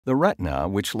The retina,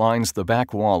 which lines the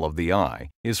back wall of the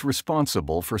eye, is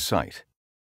responsible for sight.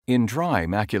 In dry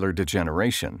macular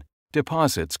degeneration,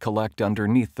 deposits collect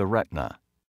underneath the retina.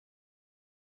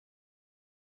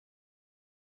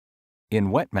 In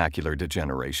wet macular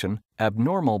degeneration,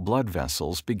 abnormal blood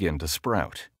vessels begin to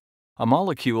sprout. A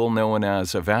molecule known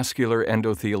as a vascular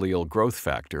endothelial growth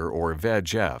factor, or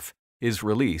VEGF, is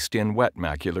released in wet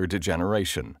macular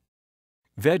degeneration.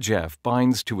 VEGF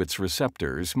binds to its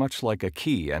receptors much like a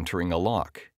key entering a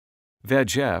lock.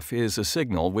 VEGF is a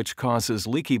signal which causes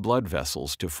leaky blood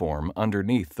vessels to form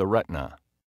underneath the retina.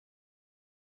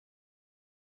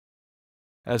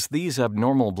 As these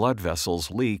abnormal blood vessels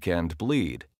leak and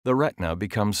bleed, the retina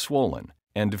becomes swollen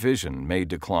and vision may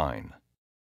decline.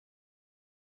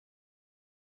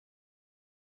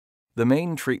 The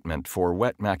main treatment for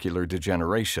wet macular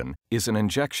degeneration is an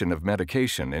injection of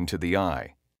medication into the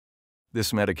eye.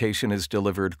 This medication is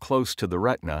delivered close to the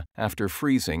retina after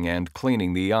freezing and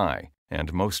cleaning the eye,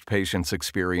 and most patients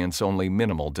experience only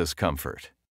minimal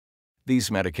discomfort. These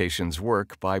medications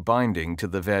work by binding to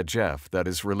the VEGF that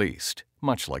is released,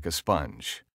 much like a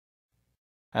sponge.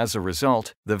 As a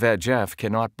result, the VEGF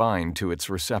cannot bind to its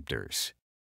receptors.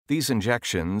 These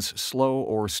injections slow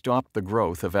or stop the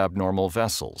growth of abnormal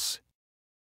vessels.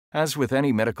 As with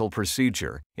any medical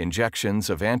procedure, injections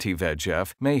of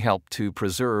anti-VEGF may help to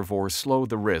preserve or slow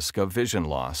the risk of vision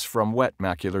loss from wet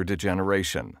macular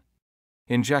degeneration.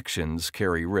 Injections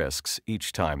carry risks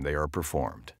each time they are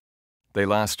performed. They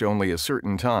last only a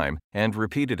certain time, and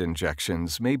repeated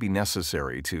injections may be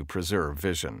necessary to preserve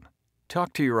vision.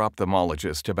 Talk to your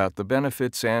ophthalmologist about the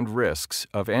benefits and risks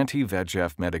of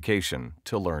anti-VEGF medication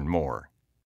to learn more.